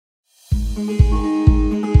Hey,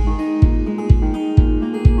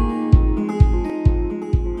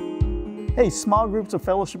 small groups of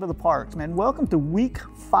Fellowship of the Parks, man, welcome to week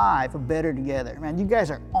 5 of Better Together. Man, you guys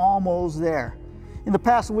are almost there. In the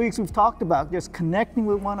past weeks, we've talked about just connecting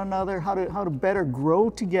with one another, how to better grow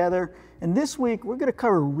together. And this week, we're going to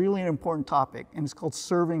cover a really important topic, and it's called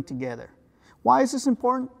serving together. Why is this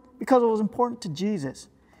important? Because it was important to Jesus.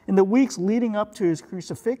 In the weeks leading up to his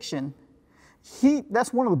crucifixion,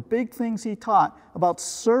 that's one of the big things he taught about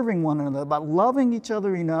serving one another, about loving each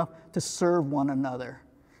other enough to serve one another.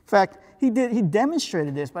 In fact, he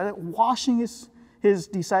demonstrated this by washing his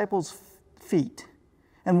disciples' feet.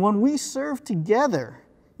 And when we serve together,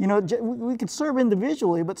 you know, we can serve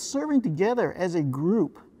individually, but serving together as a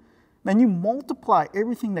group, man, you multiply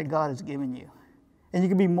everything that God has given you. And you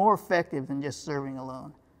can be more effective than just serving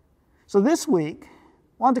alone. So this week, I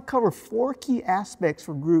wanted to cover 4 key aspects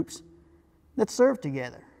for groups that serve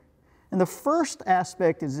together. And the first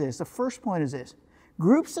aspect is this, the first point is this: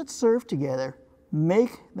 groups that serve together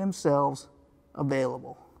make themselves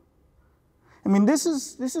available. I mean, this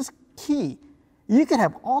is key. You could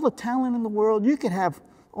have all the talent in the world, you could have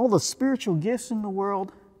all the spiritual gifts in the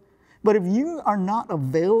world, but if you are not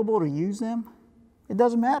available to use them, it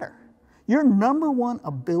doesn't matter. Your number one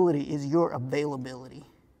ability is your availability.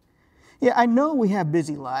 Yeah, I know we have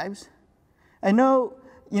busy lives. I know,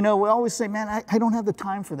 we always say, man, I don't have the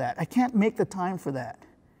time for that. I can't make the time for that.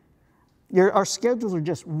 Our schedules are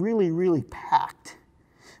just really, really packed.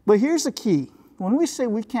 But here's the key. When we say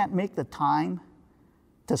we can't make the time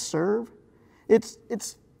to serve, it's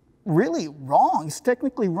really wrong. It's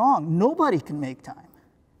technically wrong. Nobody can make time.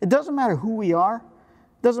 It doesn't matter who we are.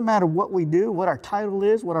 It doesn't matter what we do, what our title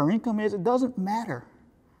is, what our income is. It doesn't matter.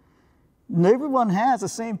 Everyone has the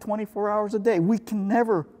same 24 hours a day. We can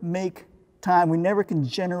never make time. We never can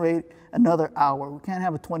generate another hour. We can't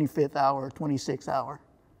have a 25th hour or 26th hour.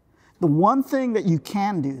 The one thing that you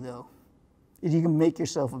can do, though, is you can make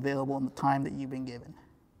yourself available in the time that you've been given.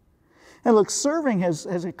 And look, serving has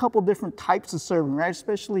a couple different types of serving, right?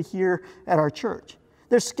 Especially here at our church.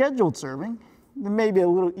 There's scheduled serving. It may be a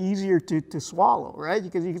little easier to swallow, right?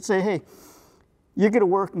 Because you could say, hey, you're going to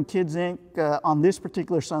work in Kids Inc. On this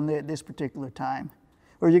particular Sunday at this particular time.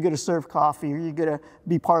 Or you're going to serve coffee, or you're going to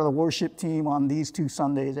be part of the worship team on these 2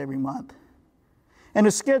 Sundays every month. And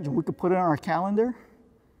a schedule, we could put it on our calendar.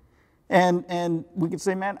 And we could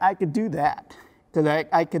say, man, I could do that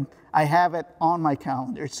because I have it on my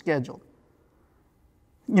calendar. It's scheduled.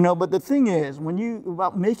 But the thing is,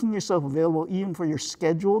 about making yourself available even for your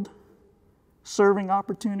scheduled serving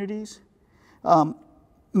opportunities,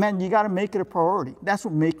 man, you got to make it a priority. That's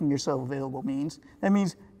what making yourself available means. That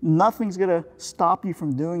means nothing's going to stop you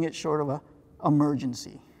from doing it short of an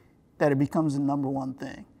emergency, that it becomes the number one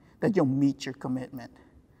thing, that you'll meet your commitment.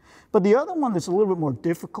 But the other one that's a little bit more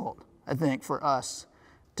difficult, I think, for us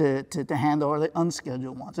to handle are the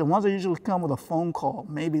unscheduled ones. The ones that usually come with a phone call,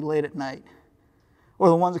 maybe late at night. Or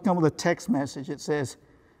the ones that come with a text message that says,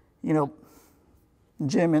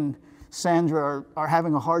 Jim and Sandra are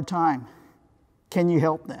having a hard time. Can you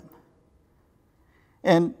help them?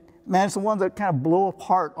 And man, it's the ones that kind of blow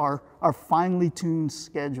apart our finely tuned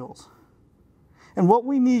schedules. And what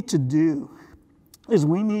we need to do is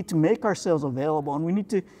we need to make ourselves available, and we need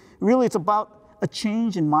to, really, it's about a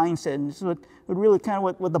change in mindset. And this is what really kind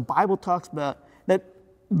of what the Bible talks about, that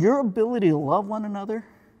your ability to love one another,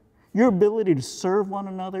 your ability to serve one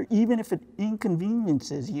another, even if it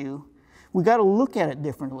inconveniences you, we got to look at it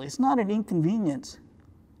differently. It's not an inconvenience,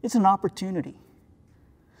 it's an opportunity.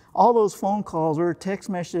 All those phone calls or a text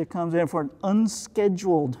message that comes in for an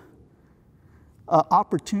unscheduled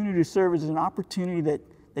opportunity to serve is an opportunity that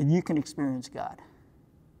you can experience God.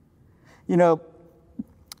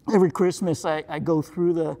 Every Christmas I go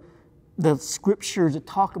through the scriptures that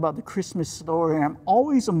talk about the Christmas story, and I'm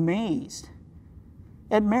always amazed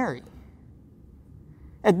at Mary.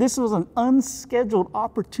 And this was an unscheduled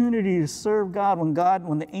opportunity to serve God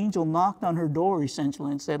when the angel knocked on her door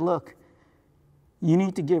essentially and said, look, you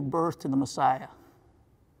need to give birth to the Messiah.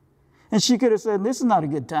 And she could have said, this is not a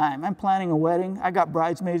good time. I'm planning a wedding. I got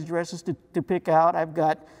bridesmaids dresses to pick out. I've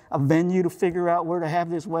got a venue to figure out where to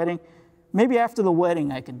have this wedding. Maybe after the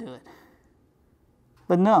wedding I could do it.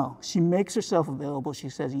 But no, she makes herself available. She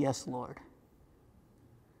says, yes, Lord.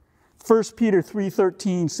 1 Peter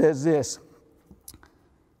 3:13 says this: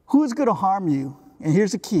 who is going to harm you? And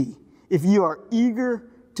here's the key: if you are eager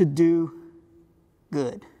to do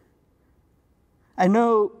good. I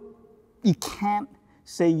know you can't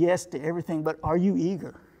say yes to everything, but are you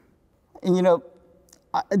eager? And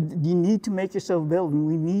you need to make yourself available.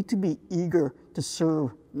 We need to be eager to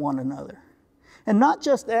serve one another. And not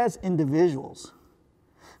just as individuals,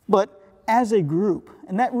 but as a group.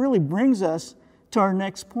 And that really brings us to our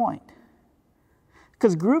next point.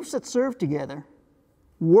 Because groups that serve together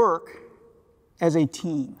work as a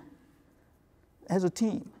team. As a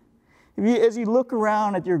team. As you look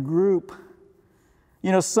around at your group,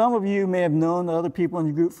 you know, some of you may have known the other people in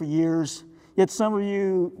your group for years, yet some of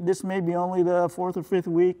you, this may be only the 4th or 5th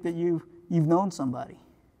week that you've known somebody.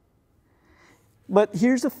 But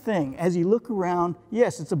here's the thing, as you look around,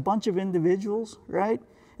 yes, it's a bunch of individuals, right?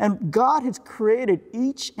 And God has created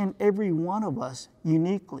each and every one of us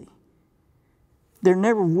uniquely. There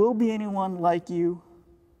never will be anyone like you.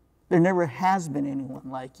 There never has been anyone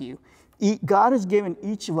like you. God has given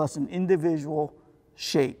each of us an individual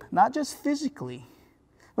shape, not just physically,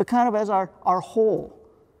 but kind of as our whole.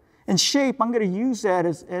 And shape, I'm going to use that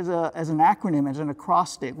as an acronym, as an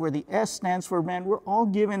acrostic, where the S stands for, man, we're all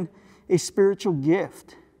given a spiritual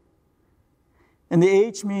gift. And the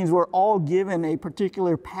H means we're all given a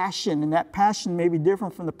particular passion, and that passion may be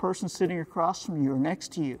different from the person sitting across from you or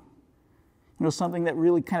next to you. You know, something that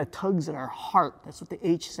really kind of tugs at our heart. That's what the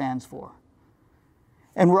H stands for.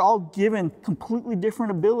 And we're all given completely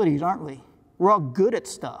different abilities, aren't we? We're all good at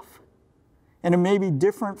stuff. And it may be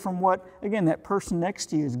different from what, again, that person next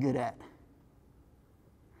to you is good at.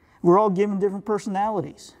 We're all given different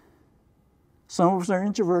personalities. Some of us are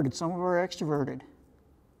introverted, some of us are extroverted.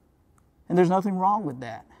 And there's nothing wrong with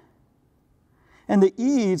that. And the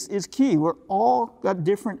E is key. We're all got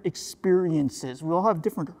different experiences. We all have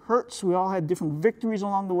different hurts. We all had different victories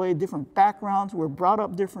along the way, different backgrounds. We're brought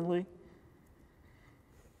up differently.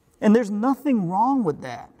 And there's nothing wrong with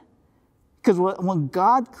that. Because when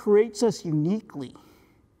God creates us uniquely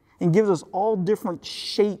and gives us all different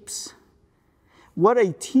shapes, what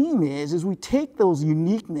a team is we take those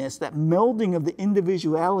uniqueness, that melding of the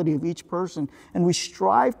individuality of each person, and we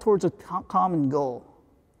strive towards a common goal.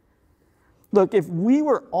 Look, if we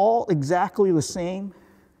were all exactly the same,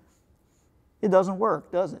 it doesn't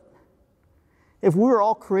work, does it? If we were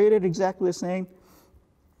all created exactly the same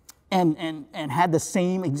and had the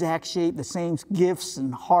same exact shape, the same gifts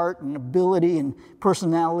and heart and ability and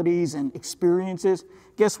personalities and experiences,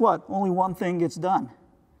 guess what? Only one thing gets done.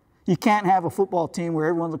 You can't have a football team where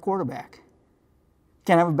everyone's a quarterback. You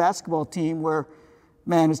can't have a basketball team where,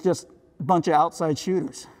 man, it's just a bunch of outside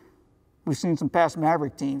shooters. We've seen some past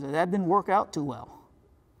Maverick teams, and that didn't work out too well.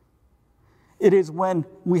 It is when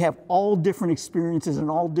we have all different experiences and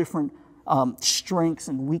all different strengths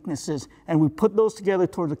and weaknesses, and we put those together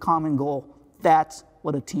towards a common goal. That's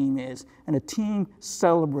what a team is. And a team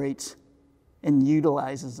celebrates and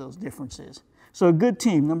utilizes those differences. So a good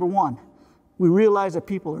team, number one, we realize that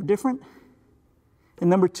people are different. And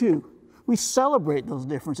number two, we celebrate those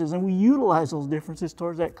differences and we utilize those differences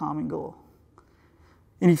towards that common goal.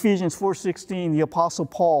 In Ephesians 4:16, the Apostle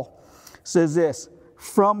Paul says this,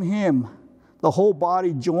 "From him, the whole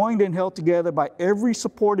body, joined and held together by every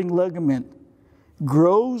supporting ligament,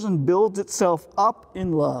 grows and builds itself up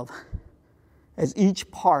in love as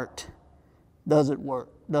each part does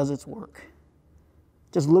its work."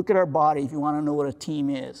 Just look at our body if you want to know what a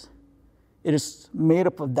team is. It is made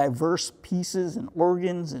up of diverse pieces and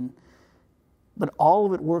organs, but all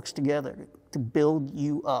of it works together to build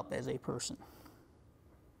you up as a person.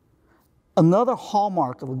 Another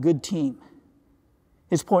hallmark of a good team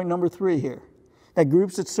is point number 3 here, that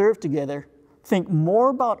groups that serve together think more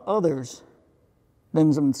about others than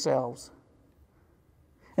themselves.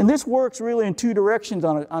 And this works really in two directions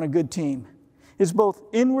on a good team. It's both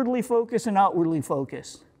inwardly focused and outwardly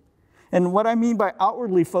focused. And what I mean by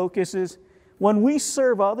outwardly focused is when we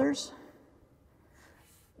serve others,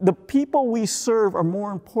 the people we serve are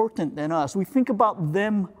more important than us. We think about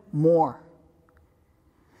them more.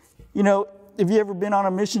 You know, if you've ever been on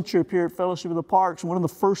a mission trip here at Fellowship of the Parks, one of the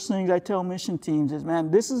first things I tell mission teams is,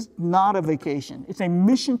 man, this is not a vacation. It's a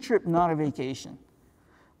mission trip, not a vacation.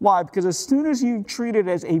 Why? Because as soon as you treat it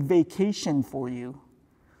as a vacation for you,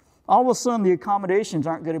 all of a sudden the accommodations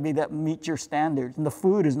aren't going to be that meet your standards, and the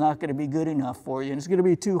food is not going to be good enough for you, and it's going to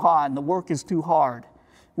be too hot, and the work is too hard.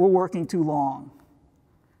 We're working too long.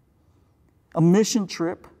 A mission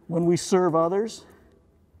trip, when we serve others,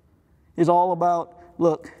 is all about,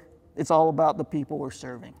 look, it's all about the people we're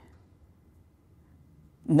serving.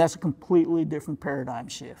 And that's a completely different paradigm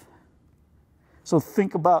shift. So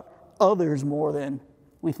think about others more than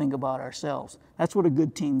we think about ourselves. That's what a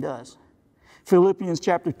good team does. Philippians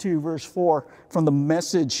chapter 2, verse 4, from the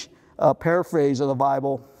Message paraphrase of the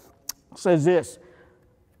Bible, says this,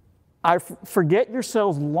 forget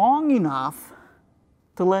yourselves long enough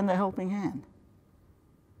to lend a helping hand.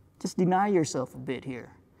 Just deny yourself a bit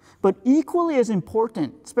here. But equally as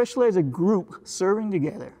important, especially as a group serving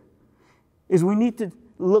together, is we need to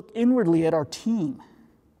look inwardly at our team.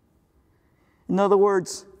 In other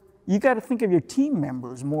words, you got to think of your team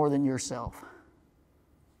members more than yourself.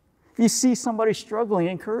 If you see somebody struggling,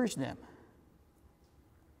 encourage them.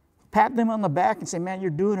 Pat them on the back and say, man,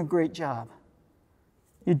 you're doing a great job.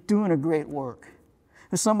 You're doing a great work.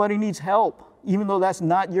 If somebody needs help, even though that's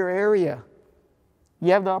not your area,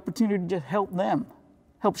 you have the opportunity to just help them,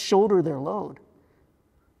 help shoulder their load.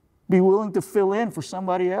 Be willing to fill in for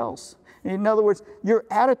somebody else. In other words, your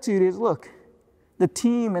attitude is, look, the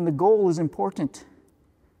team and the goal is important.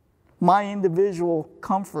 My individual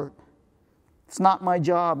comfort, it's not my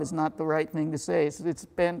job, it's not the right thing to say. It's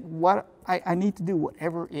been what I need to do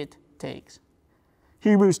whatever it takes.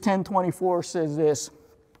 Hebrews 10:24 says this,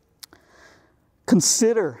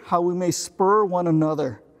 consider how we may spur one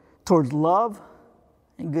another towards love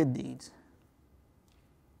and good deeds.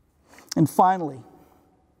 And finally,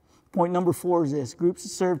 point number 4 is this, groups that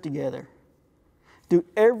serve together. Do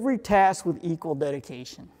every task with equal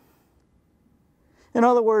dedication. In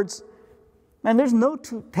other words, man, there's no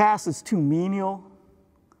task that's too menial,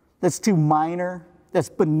 that's too minor, that's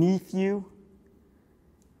beneath you.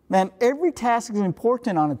 Man, every task is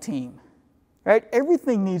important on a team, right?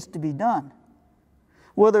 Everything needs to be done.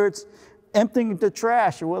 Whether it's emptying the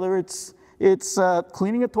trash or whether it's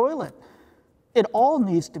cleaning a toilet. It all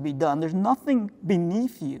needs to be done. There's nothing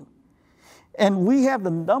beneath you. And we have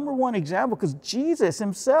the number one example because Jesus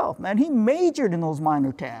himself, man, he majored in those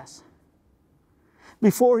minor tasks.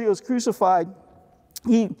 Before he was crucified,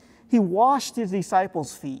 he washed his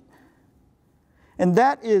disciples' feet. And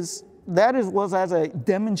that was as a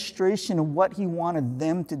demonstration of what he wanted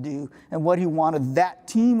them to do and what he wanted that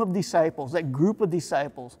team of disciples, that group of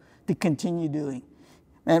disciples, to continue doing.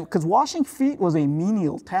 And because washing feet was a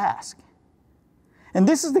menial task. And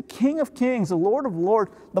this is the King of Kings, the Lord of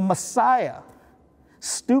Lords, the Messiah,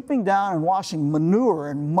 stooping down and washing manure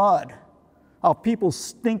and mud off people's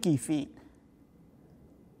stinky feet.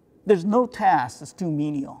 There's no task that's too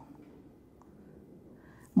menial.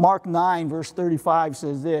 Mark 9, verse 35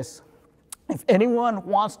 says this, if anyone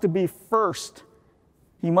wants to be first,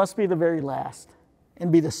 he must be the very last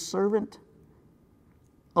and be the servant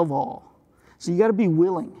of all. So you got to be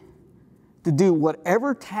willing to do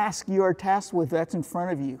whatever task you are tasked with that's in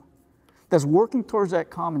front of you, that's working towards that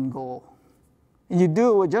common goal. And you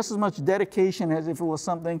do it with just as much dedication as if it was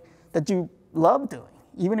something that you love doing,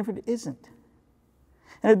 even if it isn't.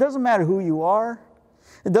 And it doesn't matter who you are.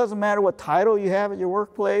 It doesn't matter what title you have at your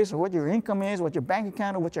workplace or what your income is, what your bank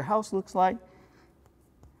account or what your house looks like.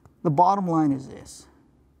 The bottom line is this.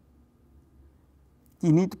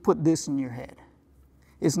 You need to put this in your head.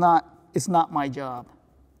 It's not my job.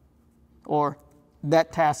 Or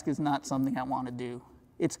that task is not something I want to do.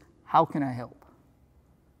 It's how can I help?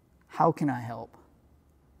 How can I help?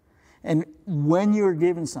 And when you're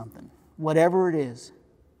given something, whatever it is,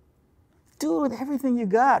 do it with everything you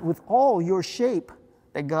got, with all your shape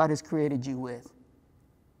that God has created you with.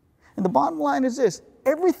 And the bottom line is this,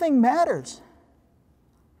 everything matters.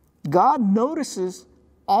 God notices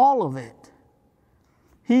all of it.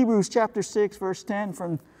 Hebrews chapter 6, verse 10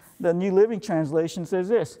 from the New Living Translation says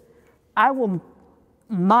this, I will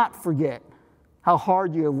not forget how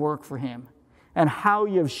hard you have worked for him and how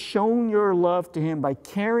you have shown your love to him by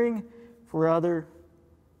caring for other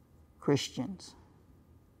Christians.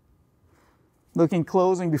 Look, in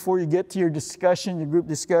closing, before you get to your discussion, your group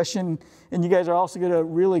discussion, and you guys are also going to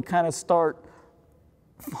really kind of start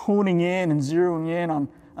honing in and zeroing in on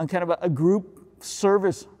kind of a group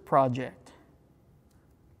service project.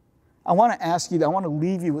 I want to ask you, I want to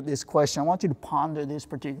leave you with this question. I want you to ponder this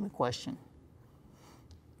particular question.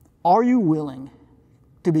 Are you willing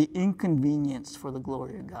to be inconvenienced for the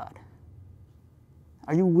glory of God?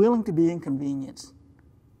 Are you willing to be inconvenienced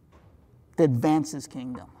to advance his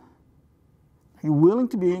kingdom? Are you willing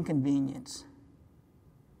to be inconvenienced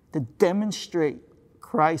to demonstrate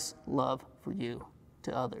Christ's love for you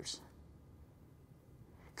to others?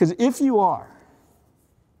 Because if you are,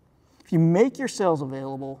 if you make yourselves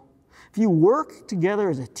available, if you work together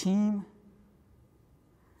as a team,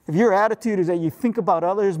 if your attitude is that you think about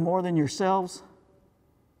others more than yourselves,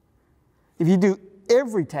 if you do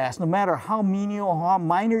every task, no matter how menial or how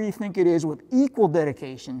minor you think it is, with equal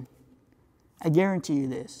dedication, I guarantee you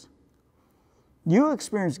this. You'll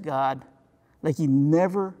experience God like you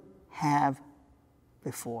never have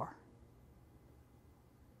before.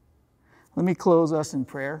 Let me close us in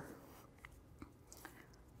prayer.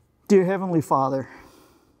 Dear Heavenly Father,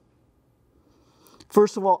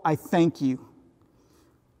 first of all, I thank you.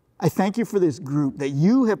 I thank you for this group that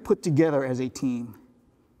you have put together as a team.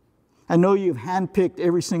 I know you've handpicked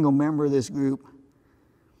every single member of this group,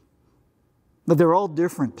 but they're all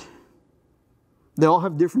different. They all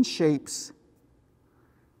have different shapes.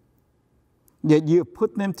 Yet you have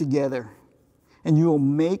put them together, and you will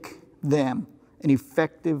make them an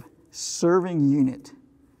effective serving unit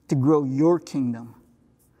to grow your kingdom,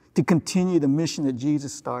 to continue the mission that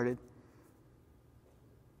Jesus started.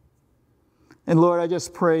 And Lord, I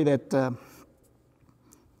just pray that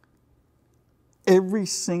every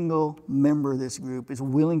single member of this group is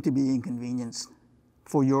willing to be inconvenienced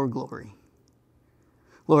for your glory.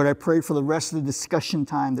 Lord, I pray for the rest of the discussion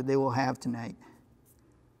time that they will have tonight.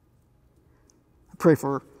 I pray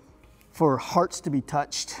for hearts to be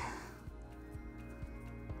touched,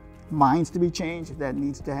 minds to be changed if that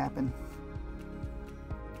needs to happen.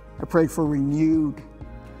 I pray for renewed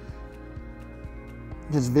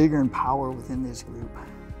just vigor and power within this group.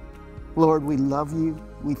 Lord, we love you.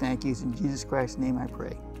 We thank you. It's in Jesus Christ's name I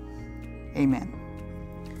pray. Amen.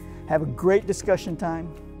 Have a great discussion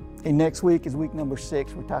time. And next week is week number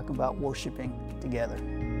 6. We're talking about worshiping together.